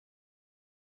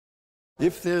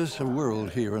If there's a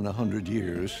world here in 100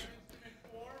 years,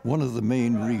 one of the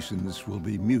main reasons will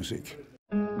be music.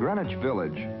 Greenwich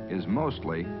Village is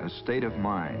mostly a state of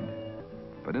mind,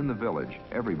 but in the village,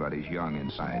 everybody's young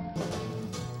inside.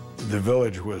 The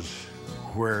village was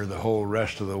where the whole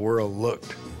rest of the world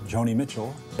looked. Joni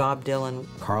Mitchell, Bob Dylan,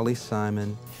 Carly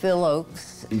Simon, Phil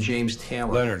Ochs, James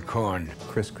Taylor, Leonard Cohen,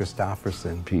 Kris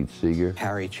Kristofferson, Pete Seeger,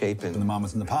 Harry Chapin, and the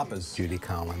Mamas and the Papas, Judy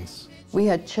Collins. We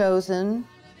had chosen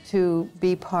to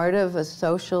be part of a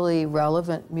socially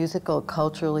relevant musical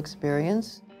cultural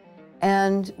experience,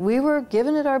 and we were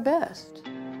giving it our best.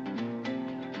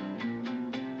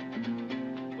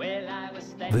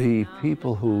 The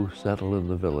people who settle in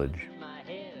the village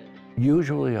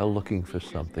usually are looking for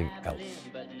something else.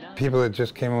 People that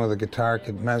just came in with a guitar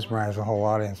could mesmerize a whole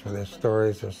audience with their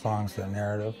stories, their songs, their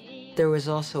narrative. There was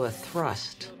also a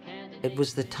thrust. It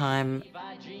was the time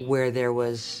where there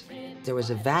was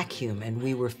a vacuum, and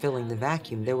we were filling the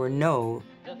vacuum. There were no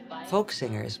folk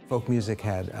singers. Folk music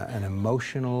had an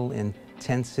emotional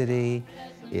intensity.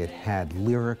 It had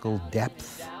lyrical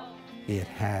depth. It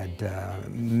had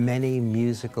many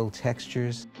musical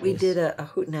textures. We did a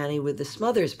hootenanny with the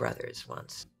Smothers Brothers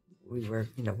once. We were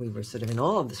sort of in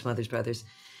awe of the Smothers Brothers.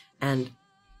 And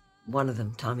one of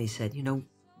them, Tommy, said,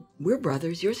 we're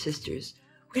brothers, you're sisters.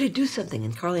 We're going to do something.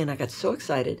 And Carly and I got so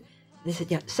excited. And they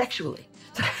said, yeah, sexually.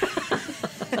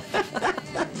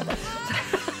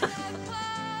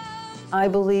 I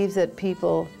believe that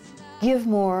people give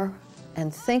more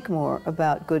and think more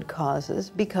about good causes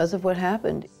because of what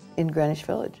happened in Greenwich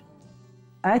Village.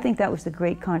 I think that was the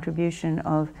great contribution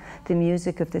of the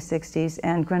music of the 60s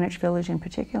and Greenwich Village in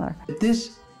particular.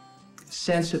 This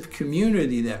sense of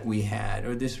community that we had,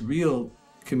 or this real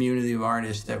community of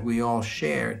artists that we all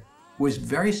shared, was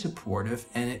very supportive,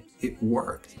 and it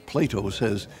worked. Plato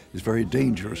says it's very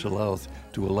dangerous to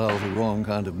allow the wrong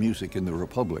kind of music in the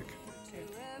Republic.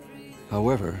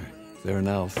 However, there are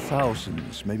now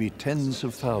thousands, maybe tens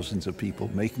of thousands of people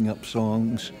making up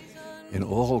songs in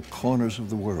all corners of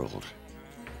the world.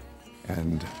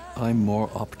 And I'm more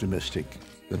optimistic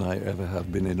than I ever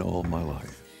have been in all my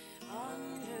life.